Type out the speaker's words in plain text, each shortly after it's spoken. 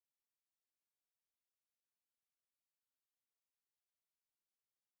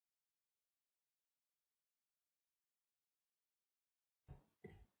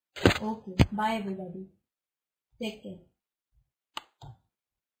Okay. Bye, everybody. Take care.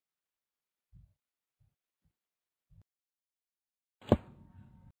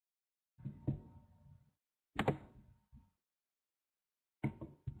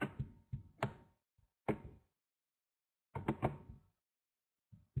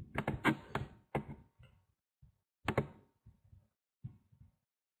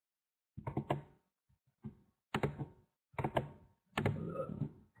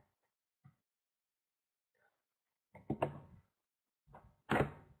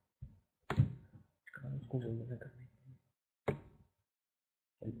 उसको बोलना था करने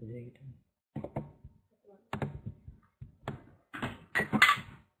हेल्प हो जाएगी तो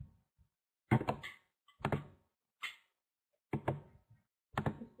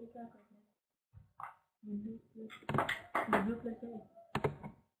इसको क्या करना है? W plus है।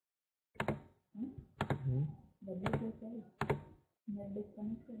 W plus है। मैं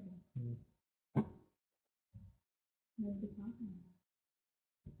डिस्कनेक्ट कर दूँ। मैं दिखाऊँ।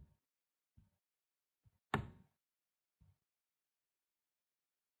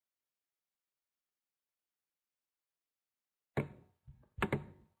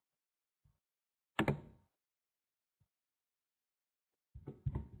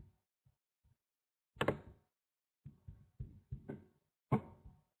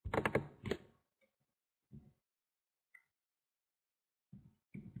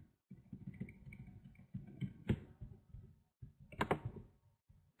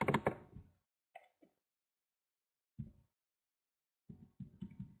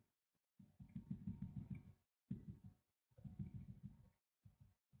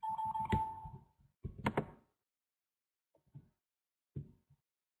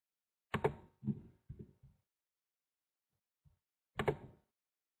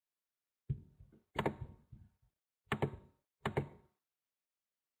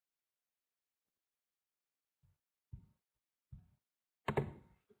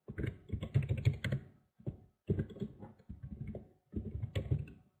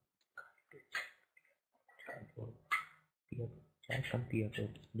 चाय कम पिया तो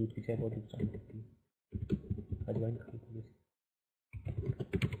दूध की चाय बहुत नुकसान करती है अजवाइन खाई थोड़ी सी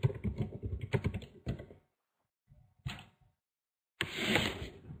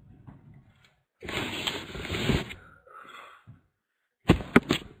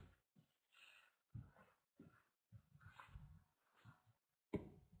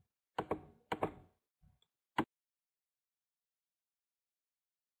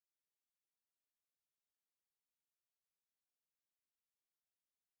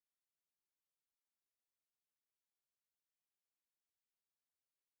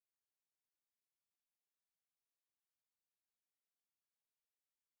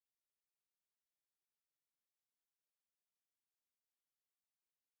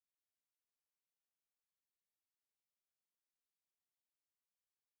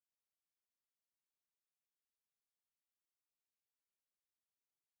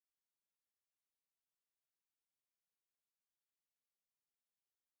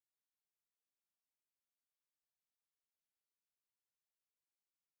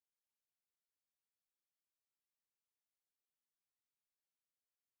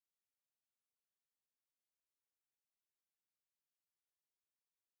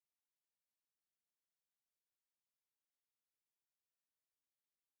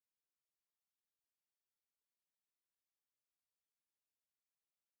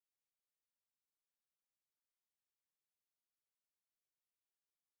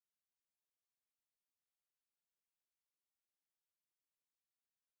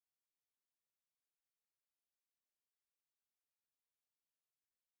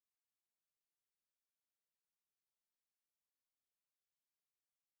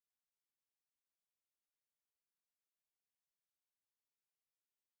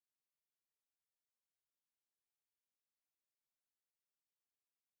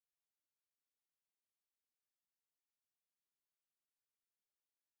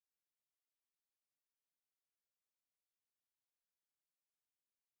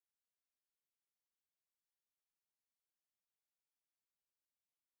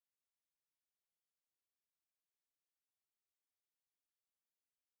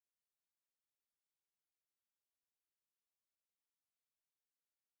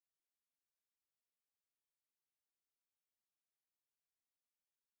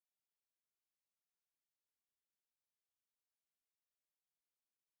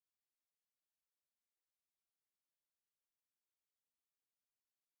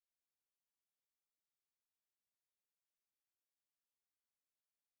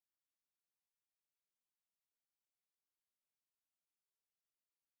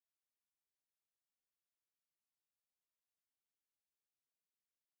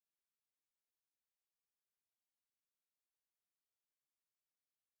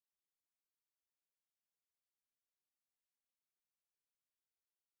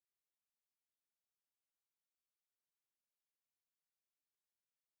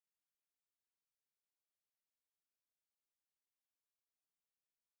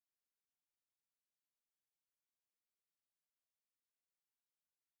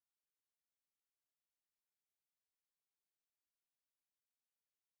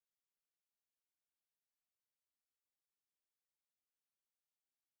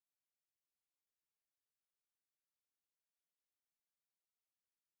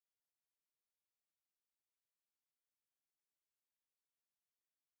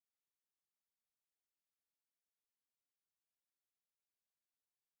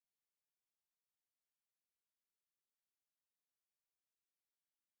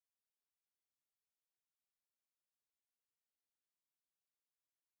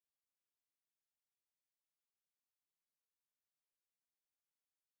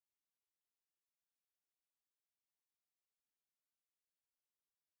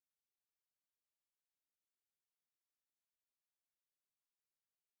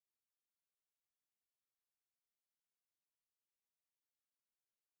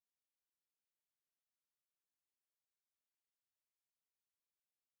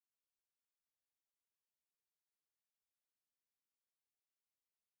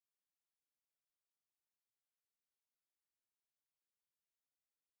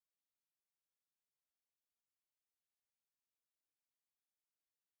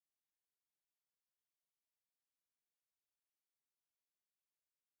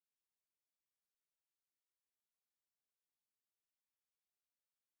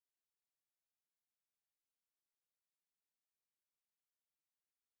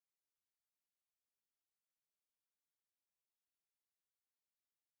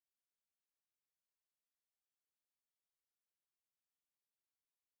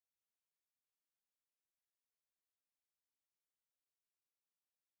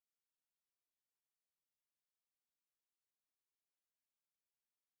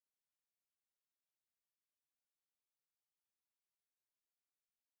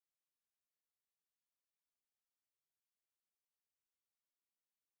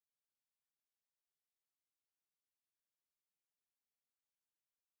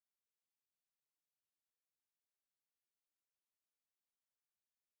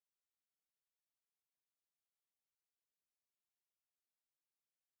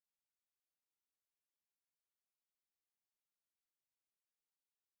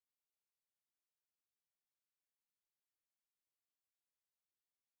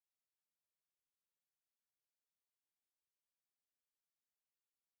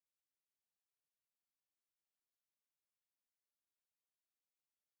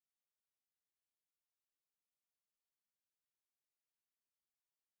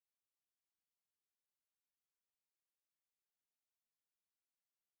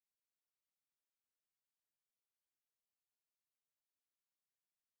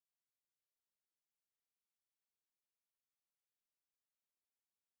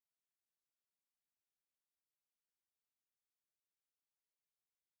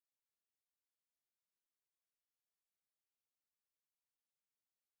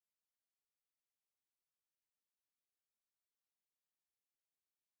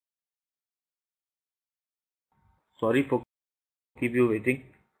Sorry for keep you waiting.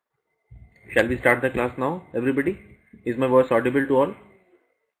 Shall we start the class now, everybody? Is my voice audible to all?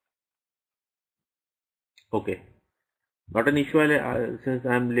 Okay. Not an issue, since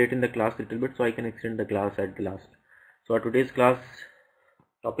I am late in the class a little bit, so I can extend the class at the last. So today's class,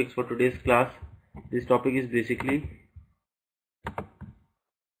 topics for today's class, this topic is basically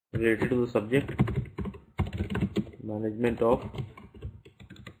related to the subject management of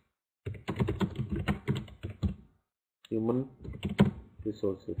human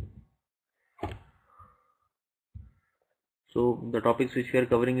resources. So the topics which we are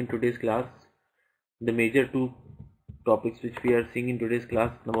covering in today's class, the major two topics which we are seeing in today's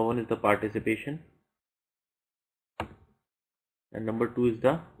class, number one is the participation and number two is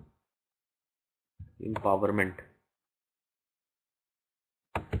the empowerment.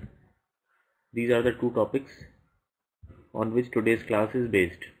 These are the two topics on which today's class is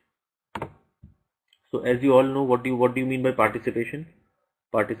based. So as you all know, what do you mean by participation?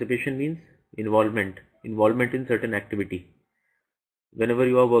 Participation means involvement in certain activity. Whenever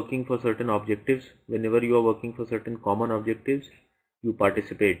you are working for certain objectives, whenever you are working for certain common objectives, you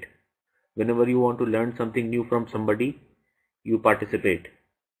participate. Whenever you want to learn something new from somebody, you participate.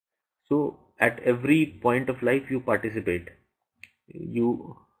 So at every point of life you participate.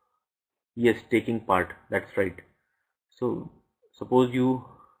 Yes, taking part, that's right. So suppose you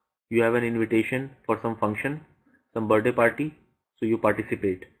have an invitation for some function, some birthday party, so you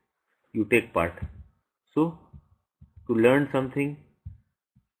participate, you take part. So to learn something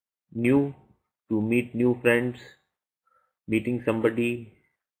new, to meet new friends, meeting somebody,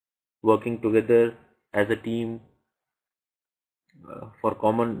 working together as a team for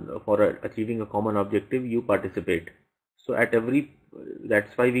achieving a common objective, you participate. So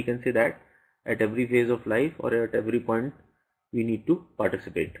that's why we can say that at every phase of life or at every point we need to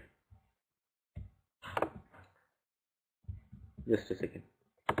participate. Just a second.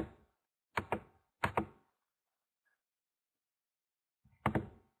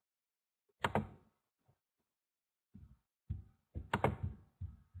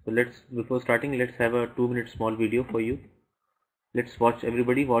 So before starting, let's have a 2-minute small video for you. Let's watch,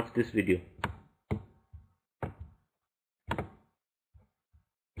 everybody watch this video.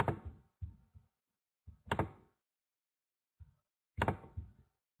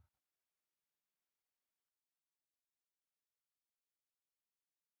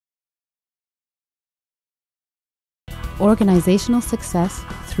 Organizational success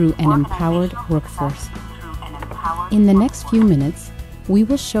through an empowered workforce. In the next few minutes, we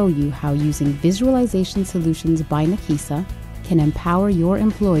will show you how using visualization solutions by Nakisa can empower your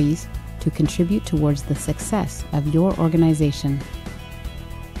employees to contribute towards the success of your organization.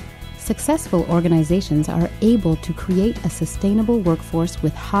 Successful organizations are able to create a sustainable workforce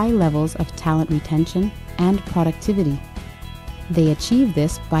with high levels of talent retention and productivity. They achieve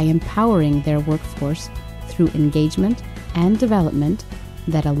this by empowering their workforce through engagement and development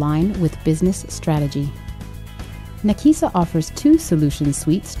that align with business strategy. Nakisa offers 2 solution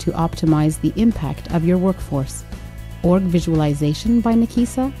suites to optimize the impact of your workforce: Org Visualization by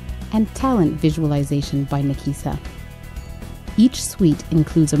Nakisa and Talent Visualization by Nakisa. Each suite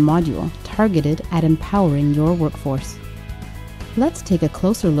includes a module targeted at empowering your workforce. Let's take a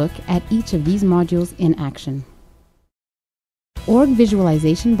closer look at each of these modules in action. Org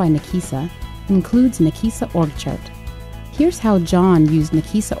Visualization by Nakisa includes Nakisa Org Chart. Here's how John used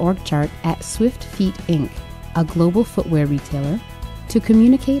Nakisa Org Chart at Swift Feet Inc., a global footwear retailer, to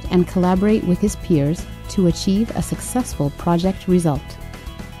communicate and collaborate with his peers to achieve a successful project result.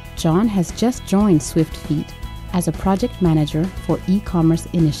 John has just joined Swift Feet as a project manager for e-commerce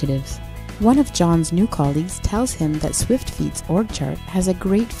initiatives. One of John's new colleagues tells him that Swift Feet's org chart has a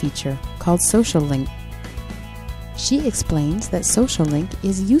great feature called Social Link. She explains that Social Link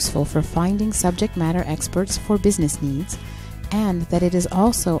is useful for finding subject matter experts for business needs, and that it is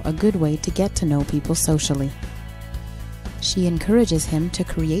also a good way to get to know people socially. She encourages him to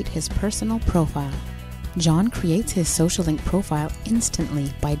create his personal profile. John creates his Social Link profile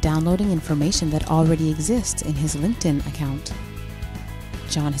instantly by downloading information that already exists in his LinkedIn account.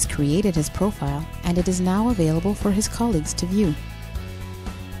 John has created his profile, and it is now available for his colleagues to view.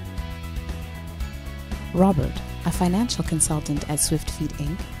 Robert, a financial consultant at Swift Feet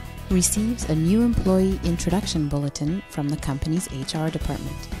Inc., receives a new employee introduction bulletin from the company's HR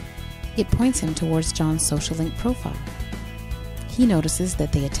department. It points him towards John's Social Link profile. He notices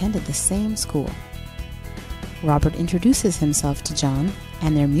that they attended the same school. Robert introduces himself to John,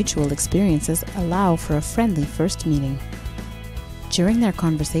 and their mutual experiences allow for a friendly first meeting. During their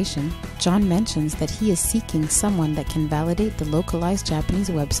conversation, John mentions that he is seeking someone that can validate the localized Japanese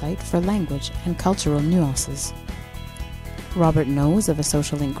website for language and cultural nuances. Robert knows of a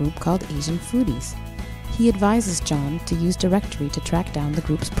social link group called Asian Foodies. He advises John to use directory to track down the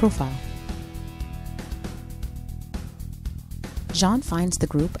group's profile. John finds the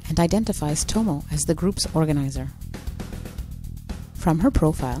group and identifies Tomo as the group's organizer. From her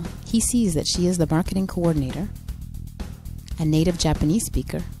profile, he sees that she is the marketing coordinator, a native Japanese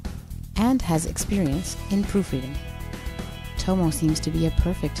speaker, and has experience in proofreading. Tomo seems to be a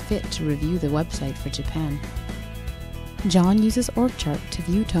perfect fit to review the website for Japan. John uses org chart to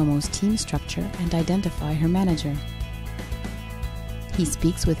view Tomo's team structure and identify her manager. He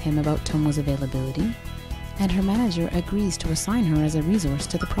speaks with him about Tomo's availability, and her manager agrees to assign her as a resource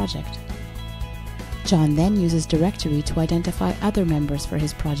to the project. John then uses directory to identify other members for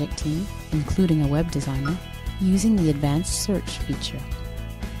his project team, including a web designer, using the advanced search feature.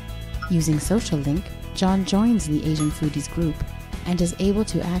 Using Social Link, John joins the Asian Foodies group and is able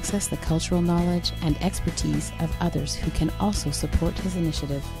to access the cultural knowledge and expertise of others who can also support his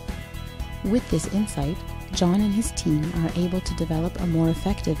initiative. With this insight, John and his team are able to develop a more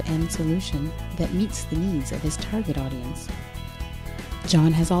effective end solution that meets the needs of his target audience.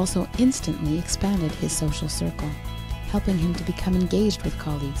 John has also instantly expanded his social circle, helping him to become engaged with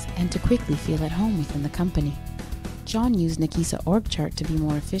colleagues and to quickly feel at home within the company. John used Nikisa org chart to be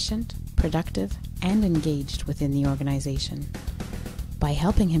more efficient, productive, and engaged within the organization. By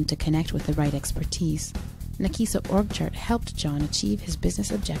helping him to connect with the right expertise, Nikisa org chart helped John achieve his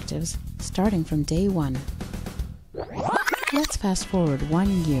business objectives starting from day one. Let's fast forward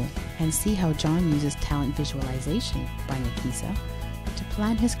 1 year and see how John uses talent visualization by Nikisa to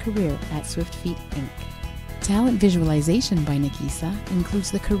plan his career at SwiftFeet Inc. Talent visualization by Nikisa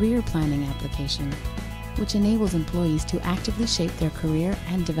includes the career planning application, which enables employees to actively shape their career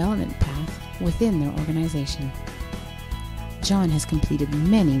and development path within their organization. John has completed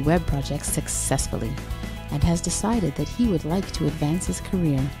many web projects successfully and has decided that he would like to advance his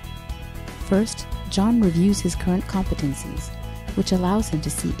career. First, John reviews his current competencies, which allows him to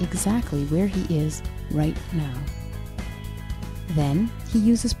see exactly where he is right now. Then, he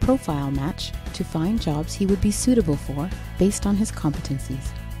uses Profile Match to find jobs he would be suitable for based on his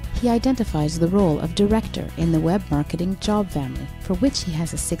competencies. He identifies the role of director in the web marketing job family, for which he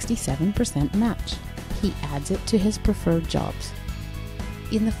has a 67% match. He adds it to his preferred jobs.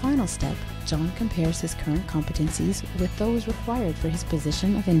 In the final step, John compares his current competencies with those required for his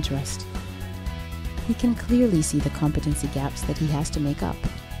position of interest. He can clearly see the competency gaps that he has to make up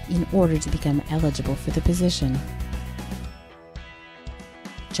in order to become eligible for the position.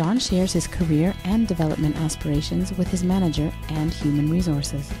 John shares his career and development aspirations with his manager and human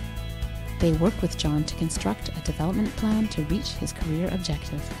resources. They work with John to construct a development plan to reach his career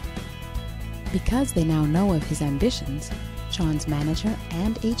objective. Because they now know of his ambitions, John's manager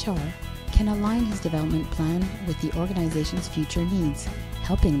and HR can align his development plan with the organization's future needs,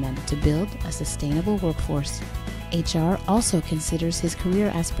 helping them to build a sustainable workforce. HR also considers his career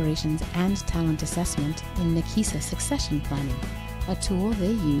aspirations and talent assessment in Nikisa succession planning, a tool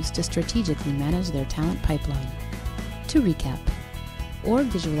they use to strategically manage their talent pipeline. To recap, org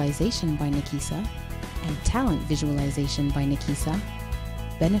visualization by Nikisa and talent visualization by Nikisa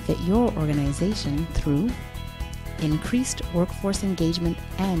benefit your organization through increased workforce engagement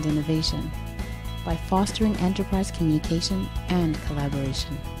and innovation by fostering enterprise communication and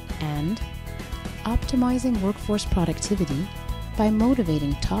collaboration, and optimizing workforce productivity by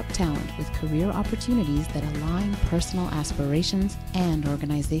motivating top talent with career opportunities that align personal aspirations and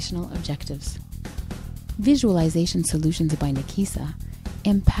organizational objectives. Visualization solutions by Nikisa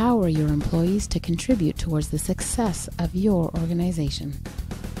empower your employees to contribute towards the success of your organization.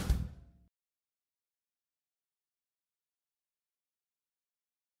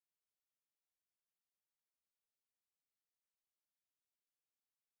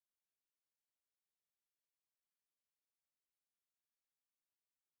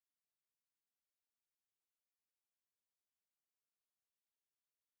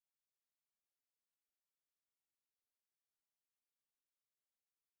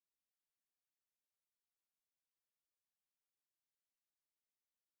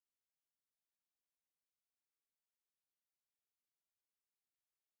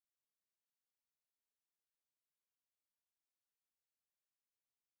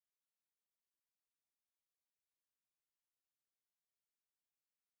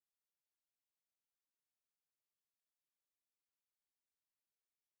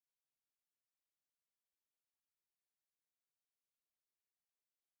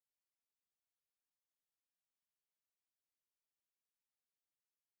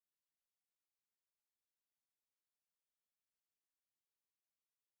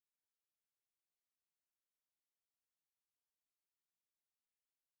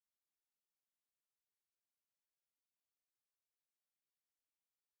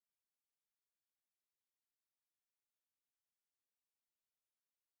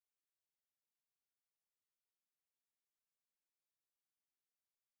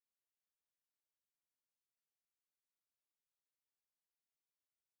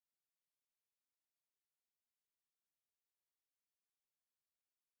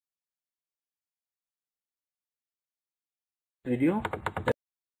 video?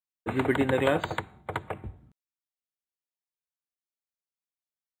 Everybody in the class?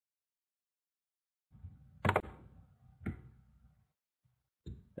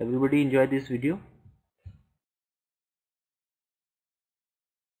 Everybody enjoy this video?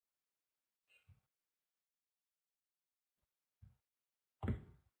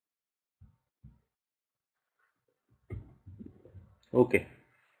 Okay,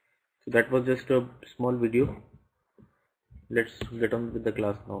 so that was just a small video. Let's get on with the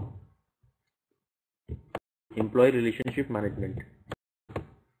class now. Employee relationship management.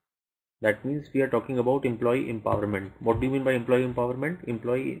 That means we are talking about employee empowerment. What do you mean by employee empowerment?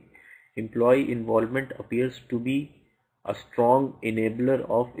 Employee involvement appears to be a strong enabler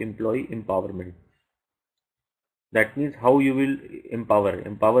of employee empowerment. That means how you will empower.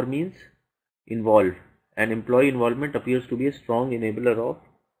 Empower means involve, and employee involvement appears to be a strong enabler of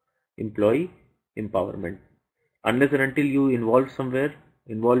employee empowerment. Unless and until you involve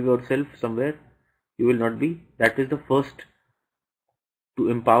yourself somewhere, you will not be. That is the first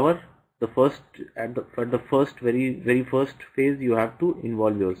to empower. The first very first phase, you have to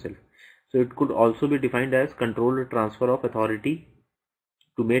involve yourself. So it could also be defined as controlled transfer of authority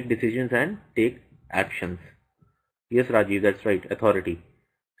to make decisions and take actions. Yes, Rajiv, that's right, authority.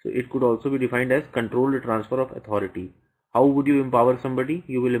 So it could also be defined as controlled transfer of authority. How would you empower somebody?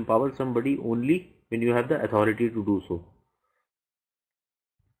 You will empower somebody only when you have the authority to do so.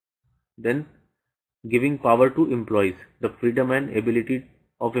 Then giving power to employees, the freedom and ability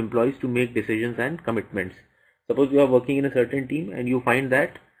of employees to make decisions and commitments. Suppose you are working in a certain team and you find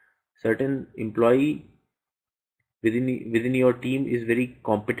that certain employee within your team is very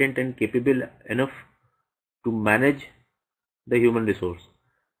competent and capable enough to manage the human resource.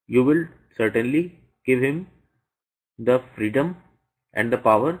 You will certainly give him the freedom and the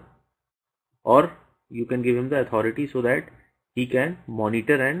power, or you can give him the authority so that he can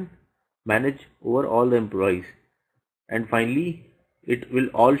monitor and manage over all the employees, and finally it will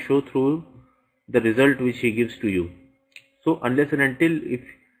all show through the result which he gives to you. So unless and until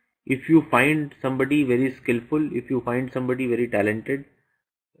if you find somebody very skillful, if you find somebody very talented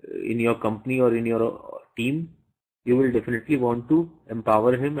in your company or in your team, you will definitely want to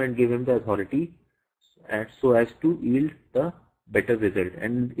empower him and give him the authority so as to yield the better result.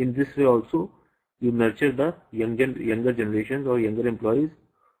 And in this way also you nurture the younger generations or younger employees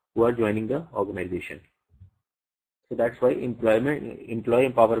who are joining the organization. So that's why employee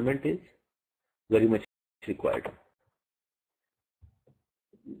empowerment is very much required.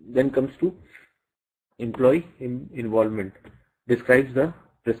 Then comes to employee involvement. Describes the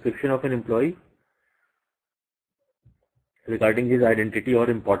prescription of an employee regarding his identity or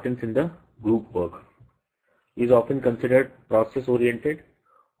importance in the group work. He is often considered process oriented,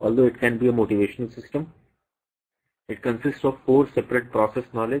 although it can be a motivational system. It consists of 4 separate process: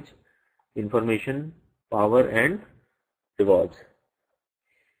 knowledge, information, power and rewards.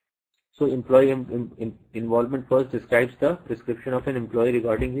 So employee involvement first describes the prescription of an employee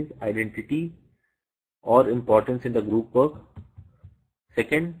regarding his identity or importance in the group work.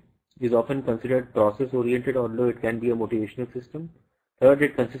 Second, is often considered process oriented, although it can be a motivational system. Third,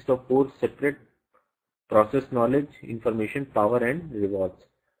 it consists of 4 separate process: knowledge, information, power and rewards.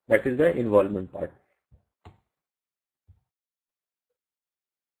 That is the involvement part.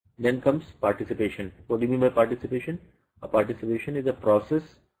 Then comes participation. What do you mean by participation? A participation is a process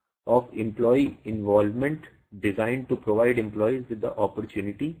of employee involvement designed to provide employees with the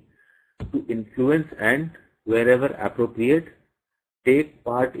opportunity to influence and, wherever appropriate, take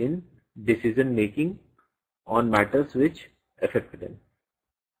part in decision making on matters which affect them.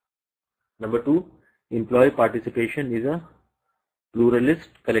 Number 2, employee participation is a pluralist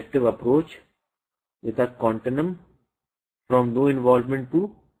collective approach with a continuum from no involvement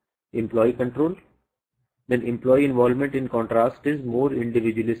to employee control. Then employee involvement in contrast is more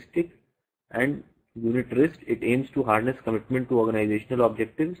individualistic and unitarist. It aims to harness commitment to organizational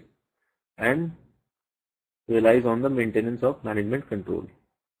objectives and relies on the maintenance of management control.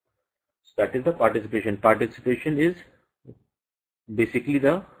 So that is the participation. Participation is basically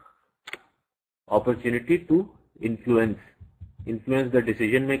the opportunity to influence the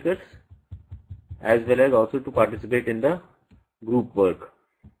decision makers, as well as also to participate in the group work.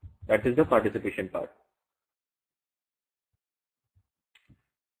 That is the participation part.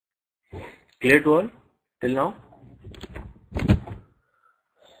 Clear to all till now?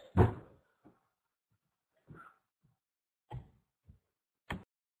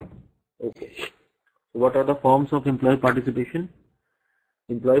 Okay. So what are the forms of employee participation?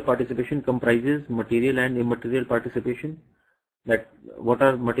 Employee participation comprises material and immaterial participation. What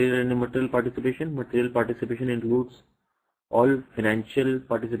are material and immaterial participation? Material participation includes all financial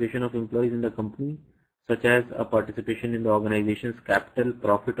participation of employees in the company, such as a participation in the organization's capital,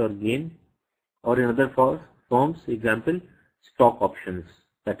 profit or gain, or in other forms, example, stock options.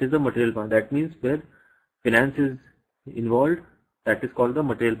 That is the material part. That means where finance is involved, that is called the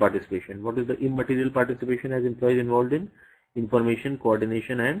material participation. What is the immaterial participation as employees involved in? Information,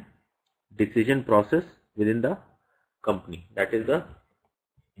 coordination and decision process within the company. That is the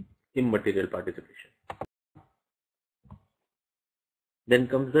immaterial participation. Then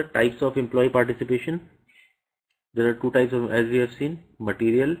comes the types of employee participation. There are two types of, as we have seen,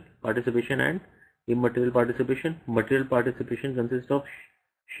 material participation and immaterial participation. Material participation consists of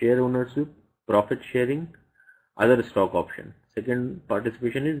share ownership, profit sharing, other stock option. Second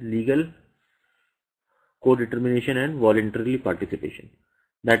participation is legal co-determination and voluntarily participation.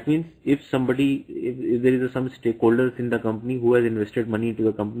 That means if somebody, if there is some stakeholders in the company who has invested money into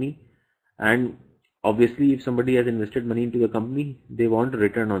the company, and obviously if somebody has invested money into the company, they want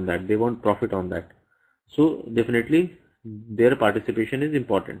return on that, they want profit on that. So definitely their participation is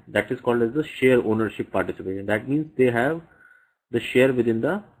important. That is called as the share ownership participation. That means they have the share within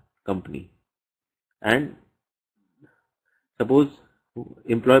the company. And suppose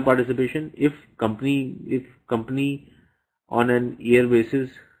employee participation, if company on an year basis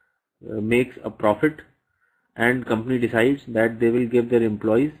makes a profit, and company decides that they will give their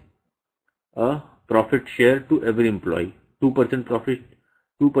employees a profit share to every employee, 2%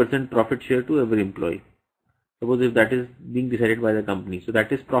 profit share to every employee. Suppose if that is being decided by the company, so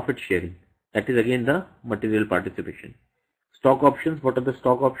that is profit sharing. That is again the material participation. Stock options. What are the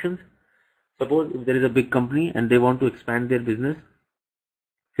stock options? Suppose if there is a big company and they want to expand their business,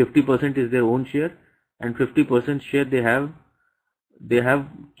 50% is their own share and 50% share they have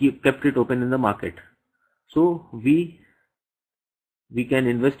kept it open in the market. So we can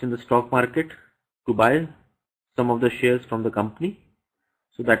invest in the stock market to buy some of the shares from the company.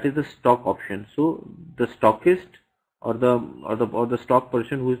 So that is the stock option. So the stockist or the stock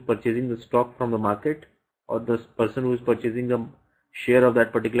person who is purchasing the stock from the market, or the person who is purchasing the share of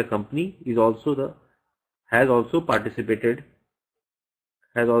that particular company, is also has also participated.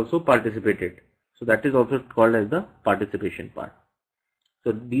 So that is also called as the participation part.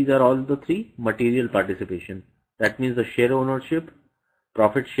 So these are all the three material participation. That means the share ownership,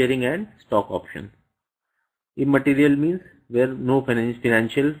 profit sharing and stock option. Immaterial means where no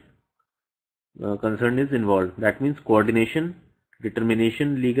financial concern is involved. That means coordination,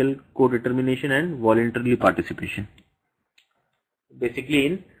 determination, legal co-determination and voluntarily participation. Basically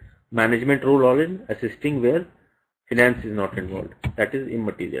in management role or in assisting where finance is not involved. That is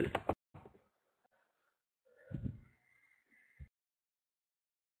immaterial.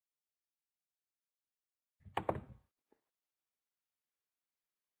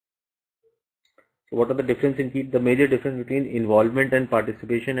 So what are the difference in the major difference between involvement and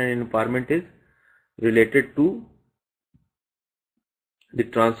participation and empowerment is related to the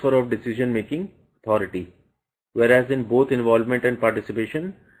transfer of decision making authority. Whereas in both involvement and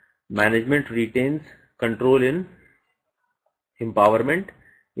participation, management retains control. In empowerment,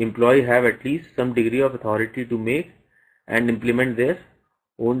 employees have at least some degree of authority to make and implement their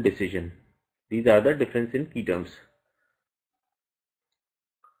own decision. These are the difference in key terms.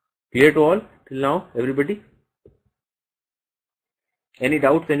 Clear to all till now, everybody? Any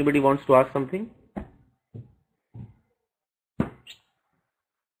doubts? Anybody wants to ask something?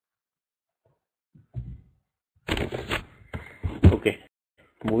 Okay,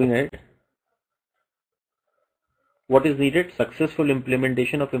 moving ahead. What is needed? Successful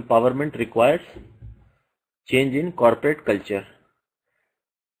implementation of empowerment requires change in corporate culture.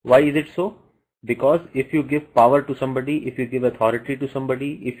 Why is it so? Because if you give power to somebody, if you give authority to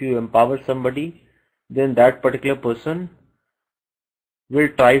somebody, if you empower somebody, then that particular person will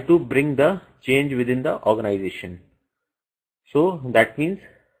try to bring the change within the organization. So that means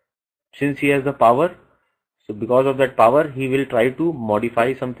since he has the power, so because of that power, he will try to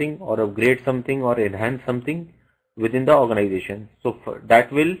modify something or upgrade something or enhance something within the organization. So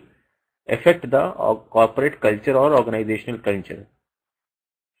that will affect the corporate culture or organizational culture.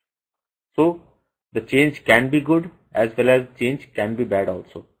 So the change can be good as well as change can be bad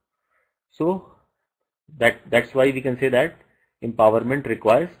also. So that's why we can say that empowerment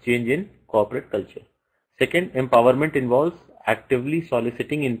requires change in corporate culture. Second, empowerment involves actively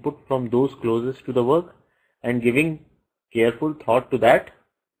soliciting input from those closest to the work and giving careful thought to that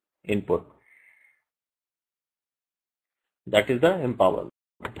input. That is the empowerment.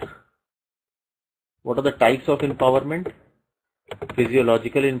 What are the types of empowerment?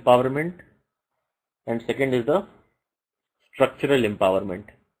 Physiological empowerment, and second is the structural empowerment.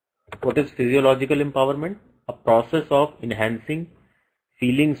 What is physiological empowerment? a process of enhancing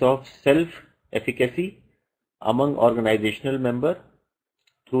feelings of self-efficacy among organizational members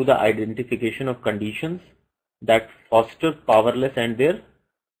through the identification of conditions that foster powerless and their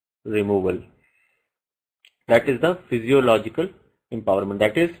removal. That is the physiological empowerment.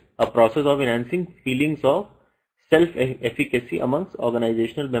 That is a process of enhancing feelings of self-efficacy amongst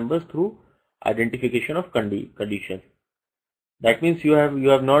organizational members through identification of conditions. That means you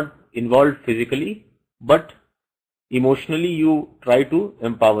have not involved physically, but emotionally you try to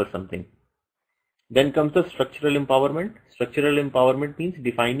empower something. Then comes the structural empowerment. Structural empowerment means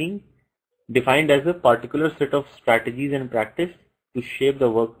defined as a particular set of strategies and practice to shape the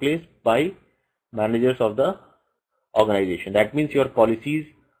workplace by managers of the organization. That means your policies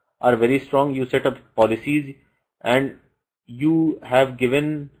are very strong. You set up policies and you have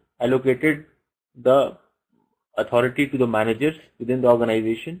allocated the authority to the managers within the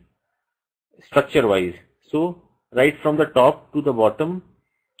organization structure wise. So right from the top to the bottom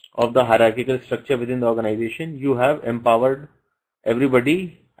of the hierarchical structure within the organization, you have empowered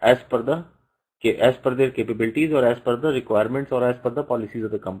everybody as per their capabilities or as per the requirements or as per the policies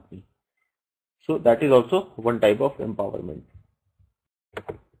of the company. So that is also one type of empowerment.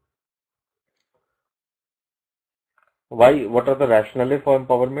 Why? What are the rationale for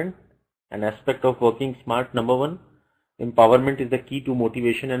empowerment? An aspect of working smart. Number one, empowerment is the key to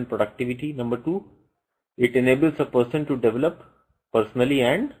motivation and productivity. Number two, it enables a person to develop personally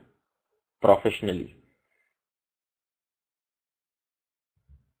and professionally.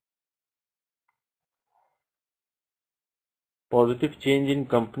 Positive change in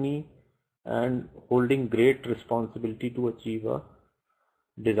company and holding great responsibility to achieve a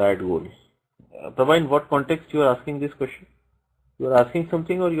desired goal. Prabha, in what context you are asking this question? You are asking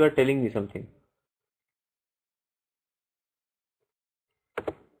something or you are telling me something?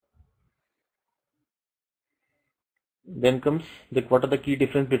 Then comes what are the key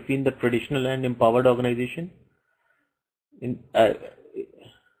difference between the traditional and empowered organization?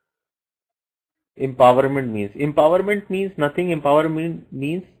 Empowerment means nothing. Empowerment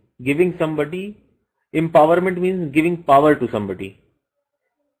means giving somebody. Empowerment means giving power to somebody.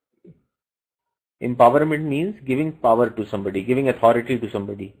 Empowerment means giving power to somebody, giving authority to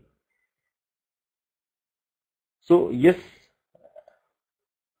somebody. So yes,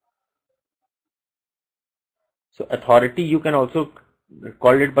 so authority you can also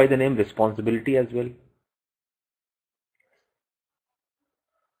call it by the name responsibility as well.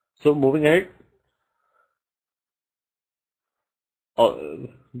 So moving ahead,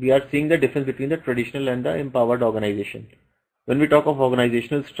 we are seeing the difference between the traditional and the empowered organization. When we talk of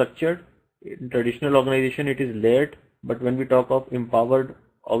organizational structure, in traditional organization it is layered, but when we talk of empowered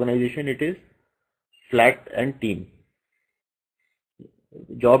organization it is flat and team.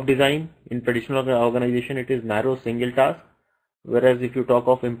 Job design, in traditional organization it is narrow single task, whereas if you talk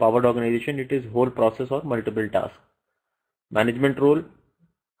of empowered organization it is whole process or multiple tasks. Management role,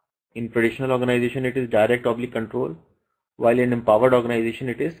 in traditional organization it is direct oblique control, while in empowered organization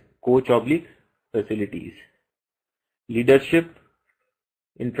it is coach oblique facilities. Leadership,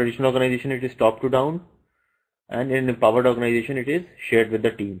 in traditional organization it is top to down, and in empowered organization it is shared with the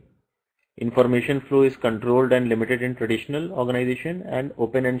team. Information flow is controlled and limited in traditional organization and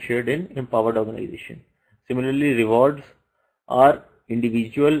open and shared in empowered organization. Similarly, rewards are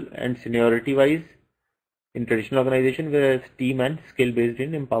individual and seniority wise in traditional organization, whereas team and skill based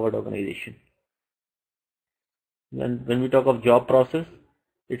in empowered organization. And when we talk of job process,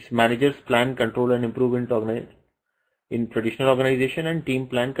 it's managers plan, control and improve in traditional organization, and team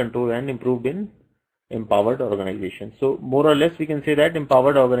plan, control and improve in empowered organization. So more or less we can say that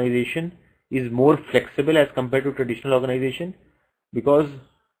empowered organization is more flexible as compared to traditional organization, because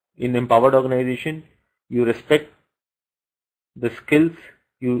in empowered organization you respect the skills,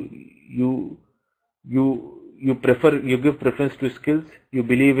 you give preference to skills, you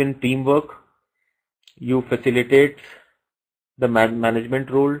believe in teamwork, you facilitate the management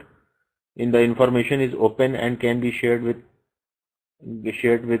role, in the information is open and can be shared with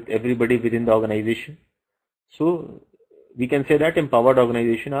everybody within the organization. So we can say that empowered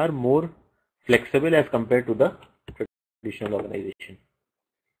organization are more flexible as compared to the traditional organization.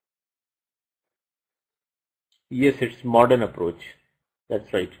 Yes, it's modern approach.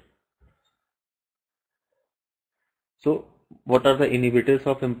 That's right. So what are the inhibitors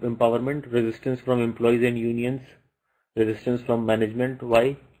of empowerment? Resistance from employees and unions, resistance from management.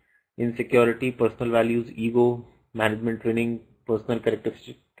 Why? Insecurity, personal values, ego, management training, personal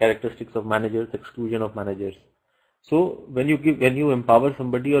characteristics of managers, exclusion of managers. So when you empower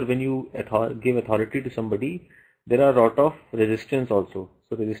somebody or when you give authority to somebody, there are a lot of resistance also.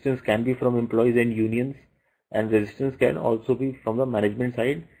 So resistance can be from employees and unions, and resistance can also be from the management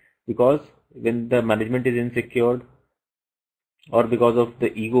side, because when the management is insecure, or because of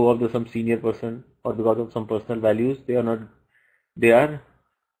the ego of some senior person, or because of some personal values, they are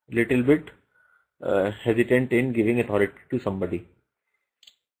little bit hesitant in giving authority to somebody.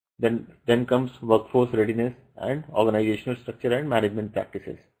 Then comes workforce readiness and organizational structure and management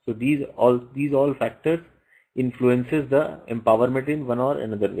practices. So these all factors influences the empowerment in one or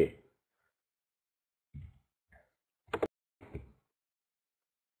another way.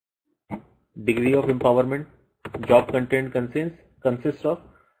 Degree of empowerment. Job content consists of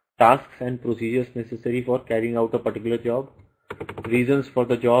tasks and procedures necessary for carrying out a particular job, reasons for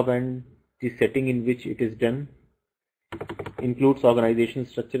the job and the setting in which it is done, includes organization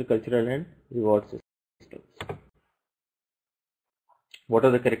structure, cultural and reward systems. What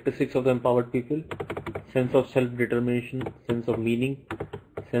are the characteristics of the empowered people? Sense of self-determination, sense of meaning,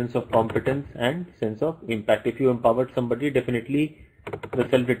 sense of competence and sense of impact. If you empowered somebody, definitely the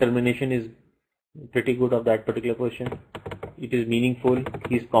self-determination is pretty good of that particular person. It is meaningful.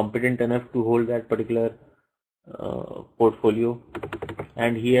 He is competent enough to hold that particular portfolio,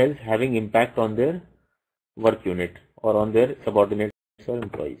 and he is having impact on their work unit or on their subordinates or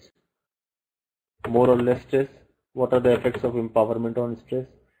employees. More or less stress. What are the effects of empowerment on stress?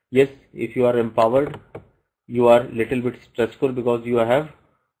 Yes, if you are empowered, you are little bit stressful because you have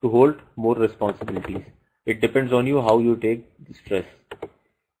to hold more responsibilities. It depends on you how you take the stress.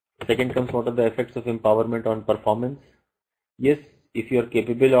 Second comes, what are the effects of empowerment on performance? Yes, if you are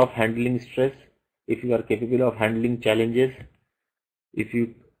capable of handling stress, if you are capable of handling challenges, if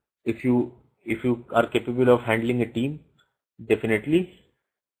you are capable of handling a team, definitely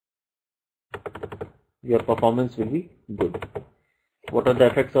your performance will be good. What are the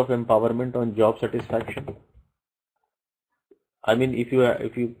effects of empowerment on job satisfaction? I mean, if you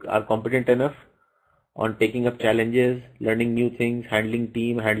are competent enough on taking up challenges, learning new things, handling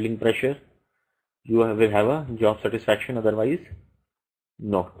team, handling pressure, you will have a job satisfaction. Otherwise,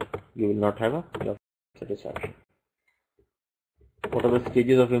 no, you will not have a job satisfaction. What are the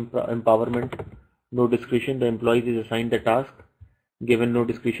stages of empowerment? No discretion. The employee is assigned the task, given no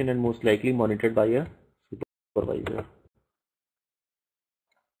discretion, and most likely monitored by a supervisor.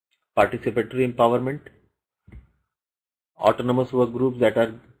 Participatory empowerment. Autonomous work groups that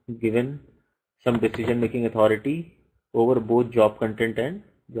are given some decision-making authority over both job content and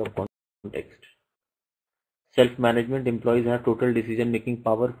job context. Self-management. Employees have total decision-making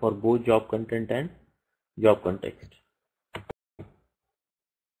power for both job content and job context.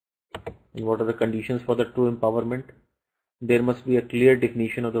 And what are the conditions for the true empowerment? There must be a clear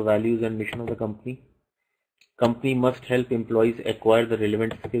definition of the values and mission of the company. Company must help employees acquire the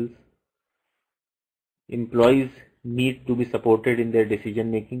relevant skills. Employees need to be supported in their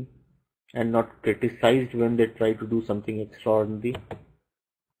decision making and not criticized when they try to do something extraordinary.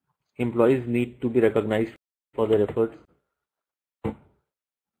 Employees need to be recognized for their efforts. So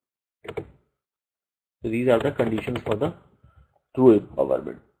these are the conditions for the true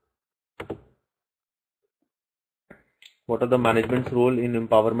empowerment. What are the management's role in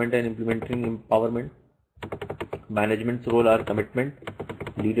empowerment and implementing empowerment? Management's role are commitment,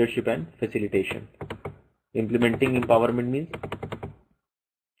 leadership and facilitation. Implementing empowerment means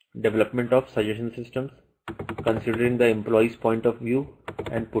development of suggestion systems, considering the employee's point of view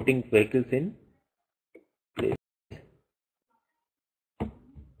and putting vehicles in place.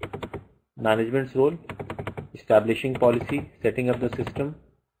 Management's role: establishing policy, setting up the system,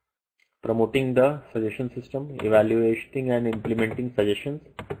 promoting the suggestion system, evaluating and implementing suggestions,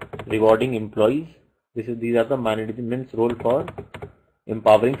 rewarding employees. These are the management's role for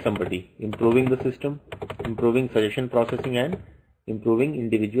empowering somebody: improving the system, improving suggestion processing and improving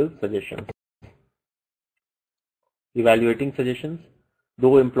individual suggestions. Evaluating suggestions.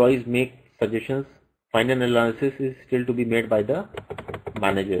 Though employees make suggestions, final analysis is still to be made by the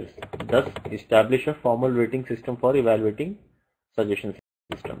managers. Thus, establish a formal rating system for evaluating suggestion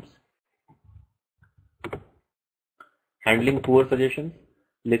systems. Handling poor suggestions.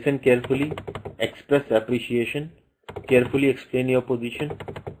 Listen carefully, express appreciation, carefully explain your position,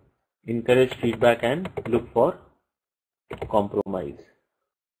 encourage feedback and look for compromise.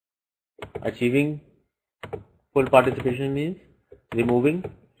 Achieving full participation means removing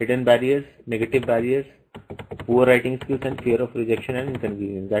hidden barriers, negative barriers, poor writing skills and fear of rejection and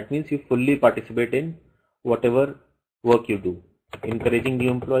inconvenience. That means you fully participate in whatever work you do. Encouraging new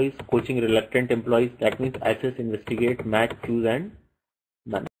employees, coaching reluctant employees. That means assess, investigate, match, choose and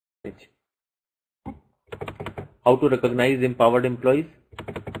manage. How to recognize empowered employees?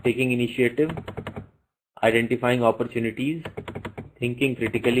 Taking initiative, identifying opportunities, thinking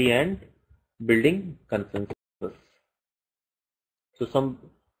critically and building consensus. So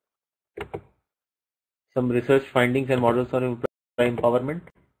some research findings and models on employee empowerment.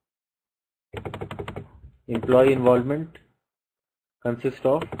 Employee involvement consists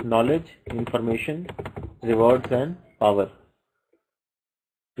of knowledge, information, rewards and power,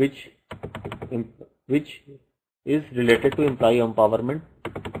 which is related to employee empowerment,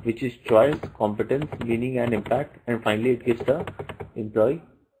 which is choice, competence, meaning and impact, and finally it gives the employee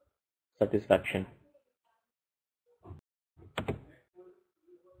satisfaction.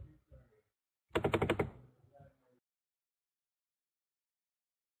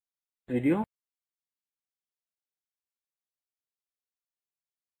 Video.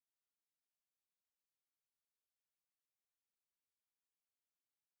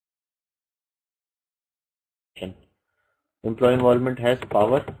 Employee involvement has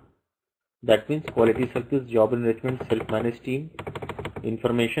power. That means quality circles, job enrichment, self-managed team,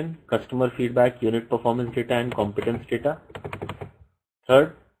 information, customer feedback, unit performance data and competence data.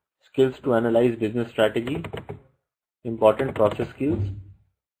 Third, skills to analyze business strategy, important process skills,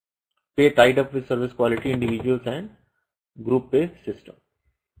 pay tied up with service quality individuals and group pay system.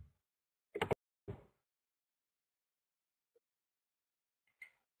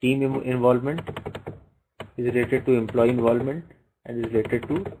 Team involvement is related to employee involvement and is related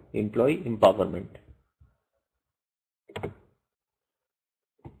to employee empowerment.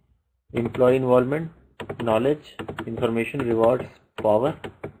 Employee involvement, knowledge, information, rewards, power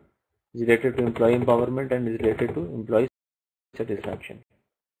is related to employee empowerment and is related to employee satisfaction.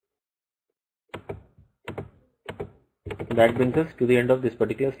 That brings us to the end of this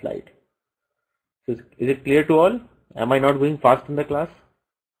particular slide. So is it clear to all? Am I not going fast in the class?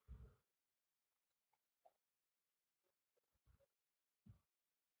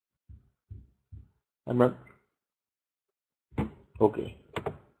 I'm not. Okay.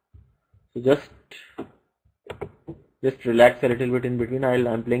 So just relax a little bit in between.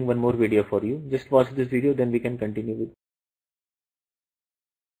 I'm playing one more video for you. Just watch this video, then we can continue with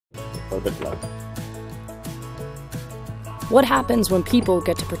further class. What happens when people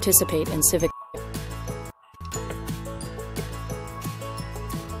get to participate in civic?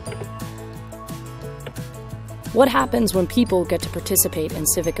 What happens when people get to participate in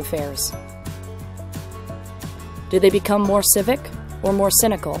civic affairs? Do they become more civic or more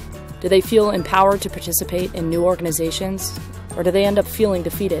cynical? Do they feel empowered to participate in new organizations, or do they end up feeling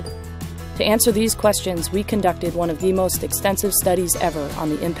defeated? To answer these questions, we conducted one of the most extensive studies ever on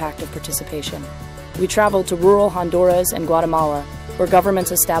the impact of participation. We traveled to rural Honduras and Guatemala, where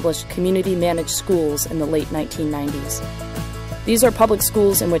governments established community-managed schools in the late 1990s. These are public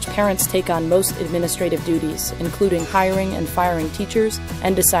schools in which parents take on most administrative duties, including hiring and firing teachers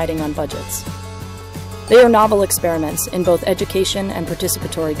and deciding on budgets. They are novel experiments in both education and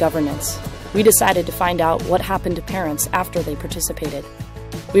participatory governance. We decided to find out what happened to parents after they participated.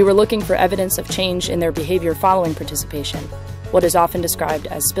 We were looking for evidence of change in their behavior following participation, what is often described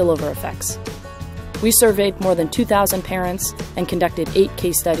as spillover effects. We surveyed more than 2,000 parents and conducted 8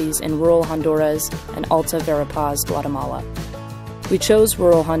 case studies in rural Honduras and Alta Verapaz, Guatemala. We chose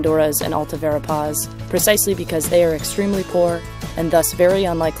rural Honduras and Alta Verapaz precisely because they are extremely poor and thus very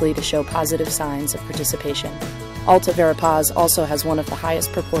unlikely to show positive signs of participation. Alta Verapaz also has one of the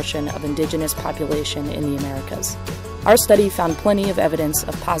highest proportion of indigenous population in the Americas. Our study found plenty of evidence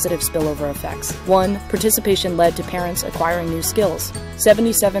of positive spillover effects. 1. Participation led to parents acquiring new skills.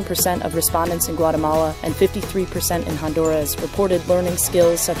 77% of respondents in Guatemala and 53% in Honduras reported learning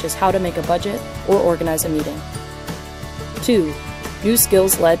skills such as how to make a budget or organize a meeting. 2. New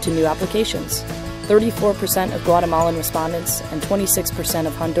skills led to new applications. 34% of Guatemalan respondents and 26%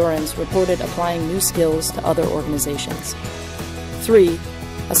 of Hondurans reported applying new skills to other organizations. 3.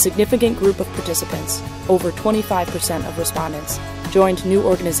 A significant group of participants, over 25% of respondents, joined new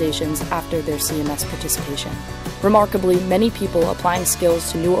organizations after their CMS participation. Remarkably, many people applying skills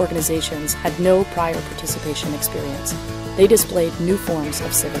to new organizations had no prior participation experience. They displayed new forms of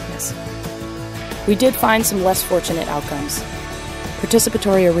civicness. We did find some less fortunate outcomes.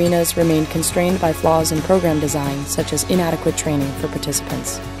 Participatory arenas remained constrained by flaws in program design, such as inadequate training for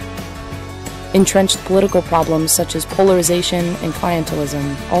participants. Entrenched political problems such as polarization and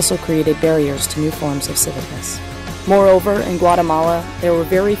clientelism also created barriers to new forms of civicness. Moreover, in Guatemala, there were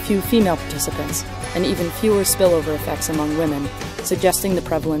very few female participants and even fewer spillover effects among women, suggesting the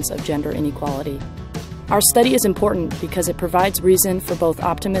prevalence of gender inequality. Our study is important because it provides reason for both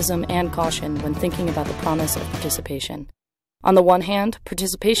optimism and caution when thinking about the promise of participation. On the one hand,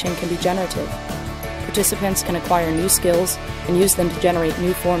 participation can be generative. Participants can acquire new skills and use them to generate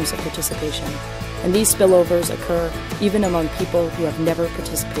new forms of participation. and these spillovers occur even among people who have never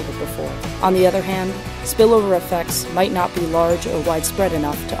participated before. On the other hand, spillover effects might not be large or widespread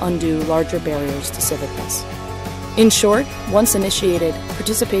enough to undo larger barriers to civicness. In short, once initiated,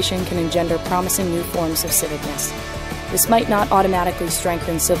 participation can engender promising new forms of civicness. This might not automatically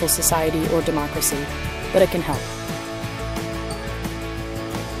strengthen civil society or democracy, but it can help.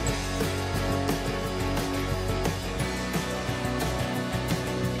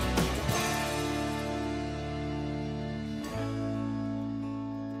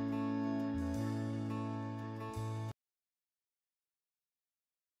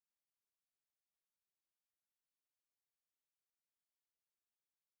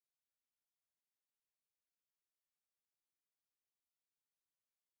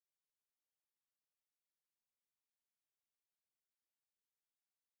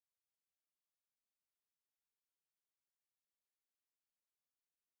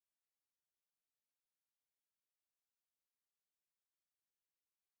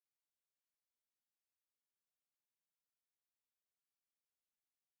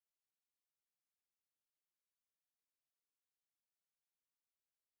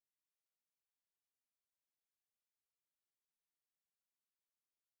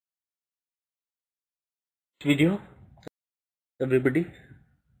 Video, everybody.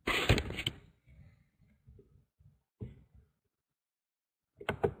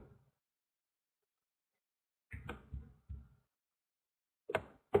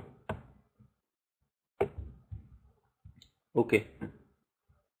 Okay.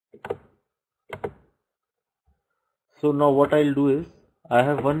 So now what I'll do is, I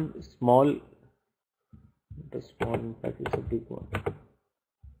have one small, the small in fact it's a big one.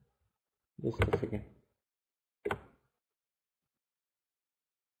 Just a second.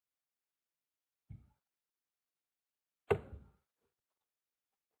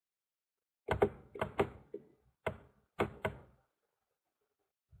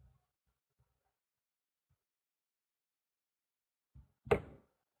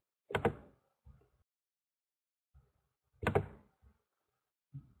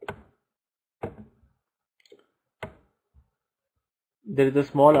 There is a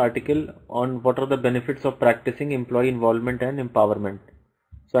small article on what are the benefits of practicing employee involvement and empowerment.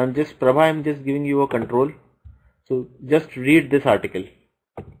 So Prabha, I'm just giving you a control. So just read this article.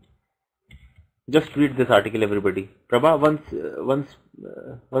 Just read this article, everybody. Prabha,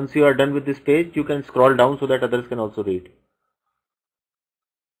 once you are done with this page, you can scroll down so that others can also read.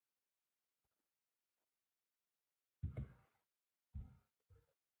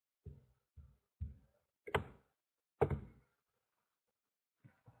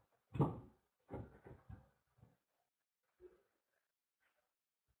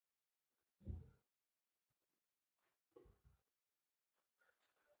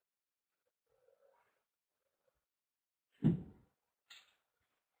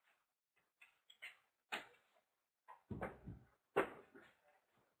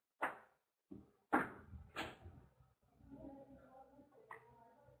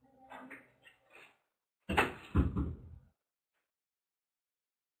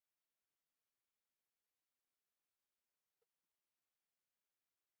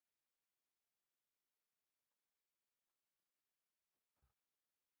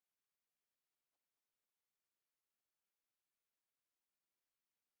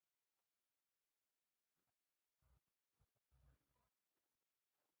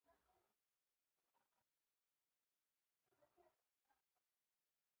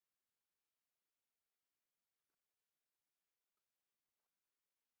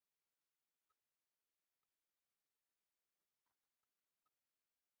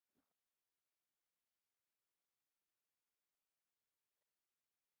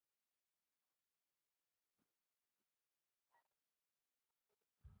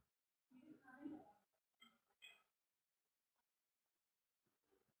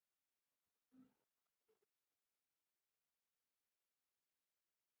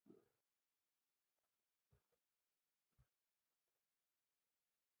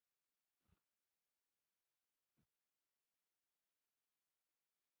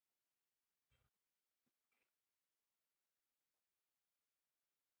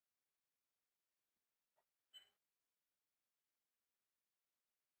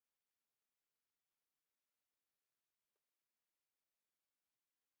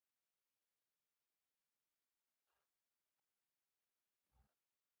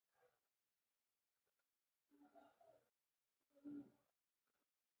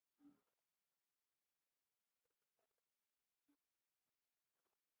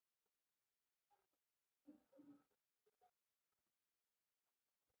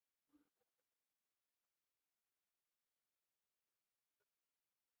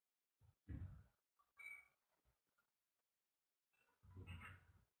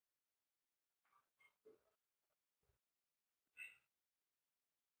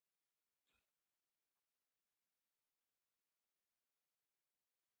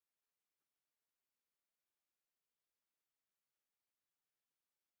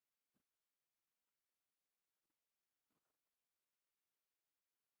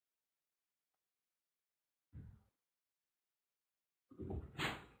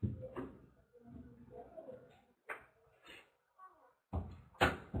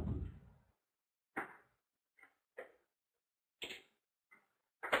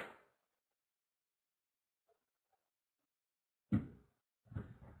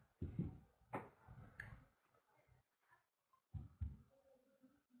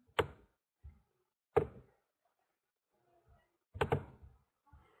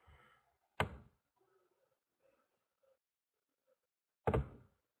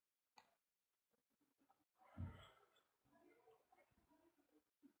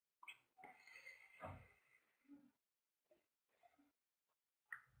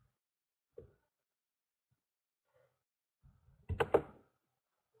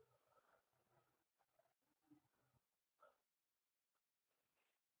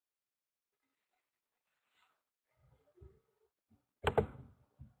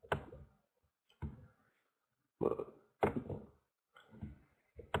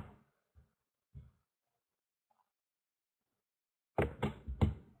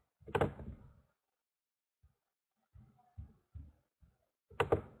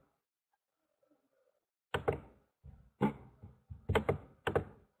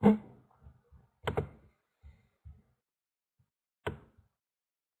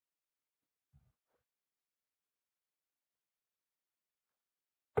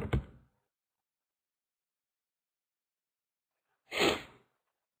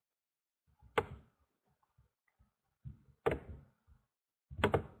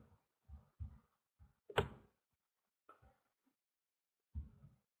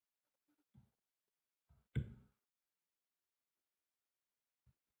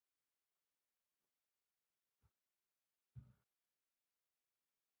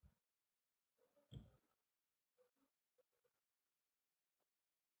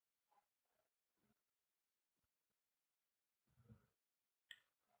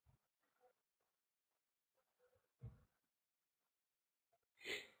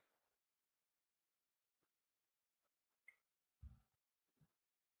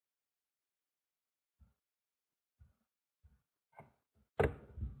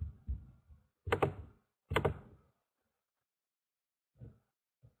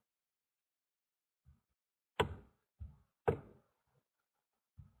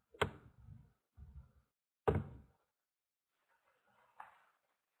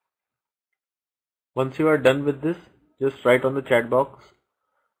 Once you are done with this, just write on the chat box.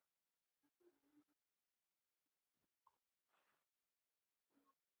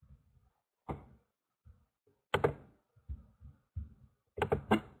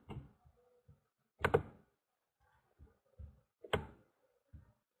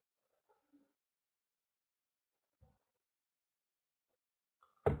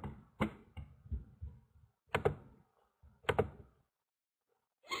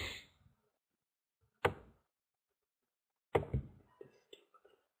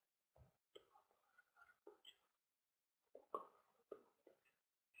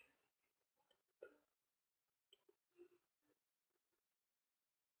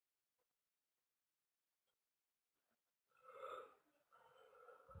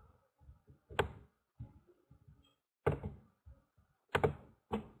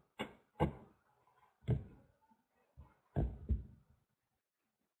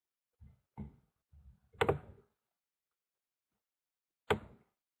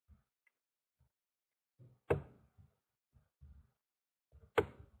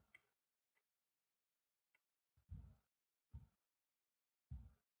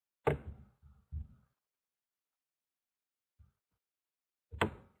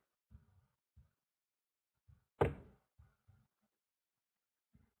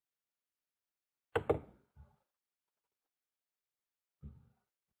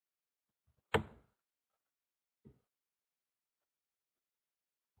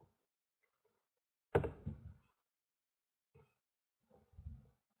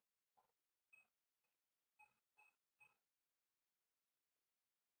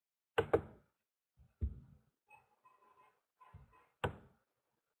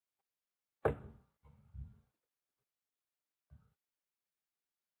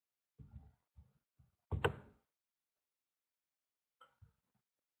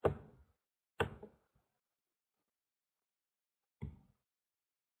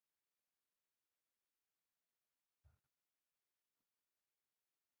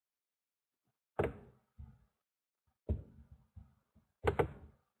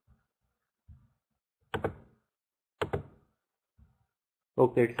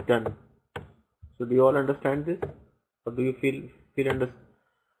 Okay, it's done. So do you all understand this, or do you feel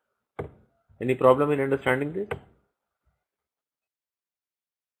any problem in understanding this?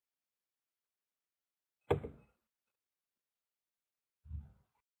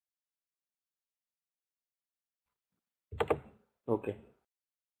 Okay.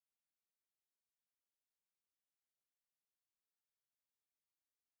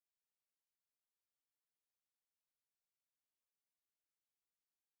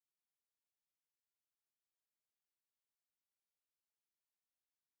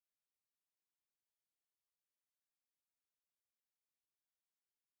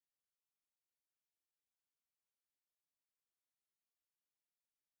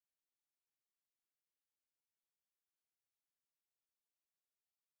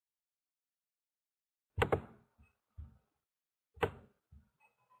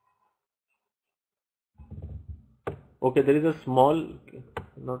 Okay, there is a small,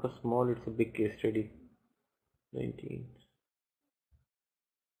 not a small, it's a big case study. 19.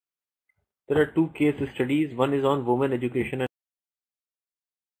 There are two case studies. One is on women education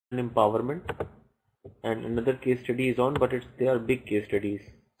and empowerment, and another case study is on, but they are big case studies.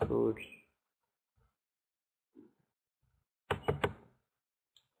 So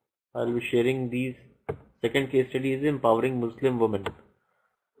I'll be sharing these. Second case study is empowering Muslim women.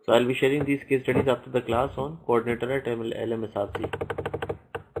 So I'll be sharing these case studies after the class on coordinator at LMSRC.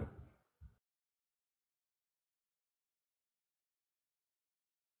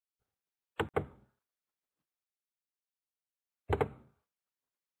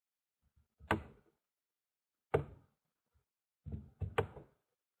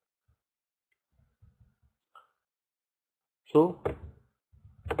 So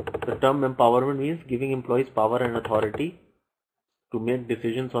the term empowerment means giving employees power and authority to make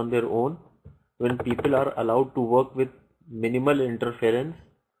decisions on their own. When people are allowed to work with minimal interference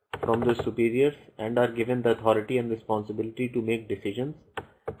from their superiors and are given the authority and responsibility to make decisions,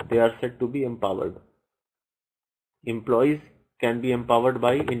 they are said to be empowered. Employees can be empowered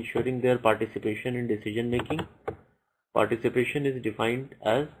by ensuring their participation in decision making. Participation is defined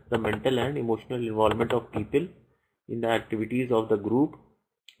as the mental and emotional involvement of people in the activities of the group,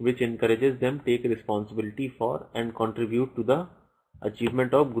 which encourages them to take responsibility for and contribute to the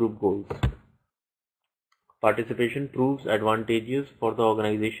achievement of group goals. Participation proves advantageous for the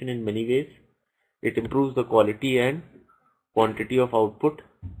organization in many ways. It improves the quality and quantity of output.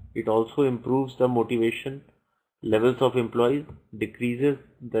 It also improves the motivation levels of employees, decreases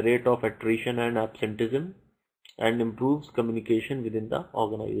the rate of attrition and absenteeism, and improves communication within the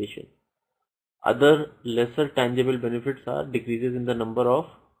organization. Other lesser tangible benefits are decreases in the number of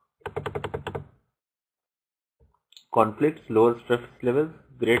conflicts, lower stress levels,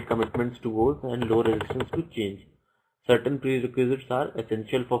 great commitments to goals, and low resistance to change. Certain prerequisites are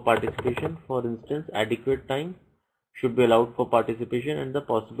essential for participation. For instance, adequate time should be allowed for participation, and the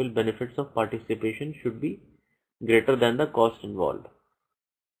possible benefits of participation should be greater than the cost involved.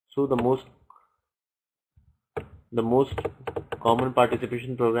 So the most common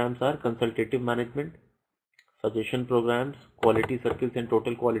participation programs are consultative management, suggestion programs, quality circles and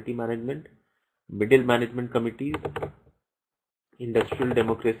total quality management, middle management committees, industrial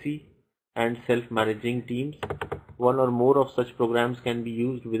democracy, and self-managing teams. One or more of such programs can be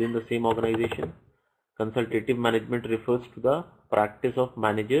used within the same organization. Consultative management refers to the practice of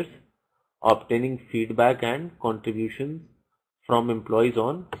managers obtaining feedback and contributions from employees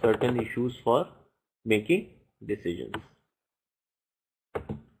on certain issues for making decisions.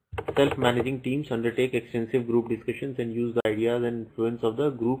 Self-managing teams undertake extensive group discussions and use the ideas and influence of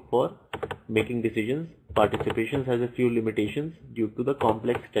the group for making decisions. Participation has a few limitations due to the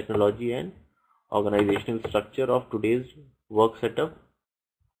complex technology and organizational structure of today's work setup.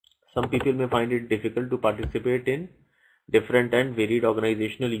 Some people may find it difficult to participate in different and varied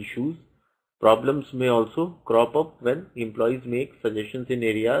organizational issues. Problems may also crop up when employees make suggestions in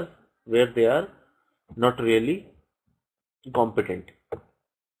areas where they are not really competent.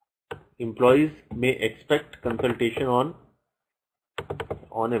 Employees may expect consultation on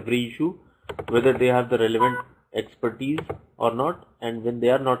every issue, whether they have the relevant expertise or not, and when they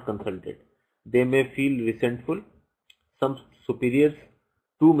are not consulted, they may feel resentful. Some superiors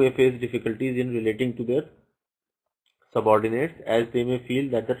too may face difficulties in relating to their subordinates, as they may feel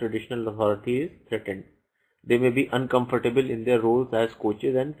that the traditional authority is threatened. They may be uncomfortable in their roles as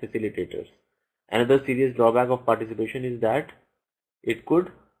coaches and facilitators. Another serious drawback of participation is that it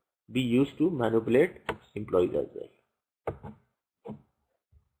could be used to manipulate employees as well.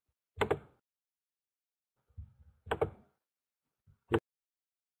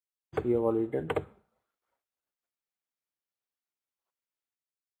 This we have already done.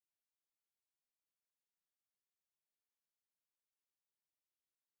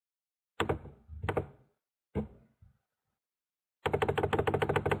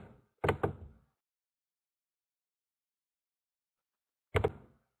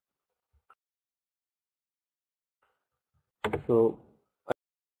 So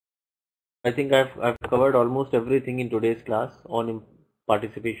I think I've covered almost everything in today's class on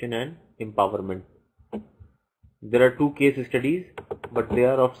participation and empowerment. There are 2 case studies, but they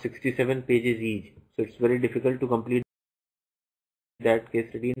are of 67 pages each, so it's very difficult to complete that case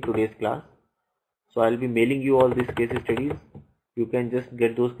study in today's class. So I'll be mailing you all these case studies. You can just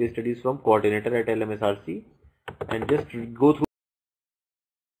get those case studies from coordinator at LMSRC and just go through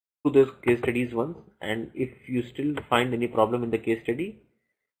those case studies once, and if you still find any problem in the case study,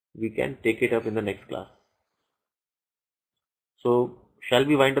 we can take it up in the next class. So shall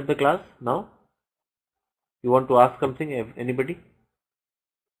we wind up the class now? You want to ask something, anybody?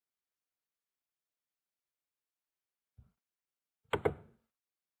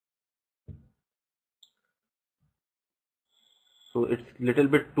 So it's little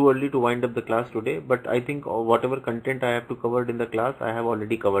bit too early to wind up the class today, but I think whatever content I have to cover in the class, I have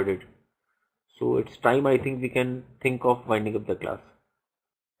already covered it. So it's time, I think we can think of winding up the class.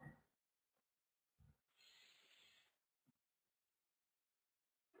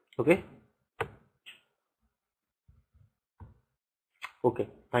 Okay. Okay.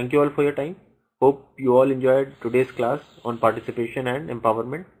 Thank you all for your time. Hope you all enjoyed today's class on participation and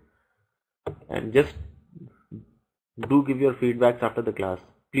empowerment. And just do give your feedbacks after the class.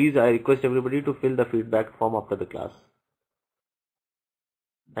 Please, I request everybody to fill the feedback form after the class.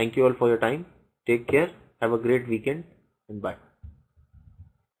 Thank you all for your time. Take care. Have a great weekend. and bye.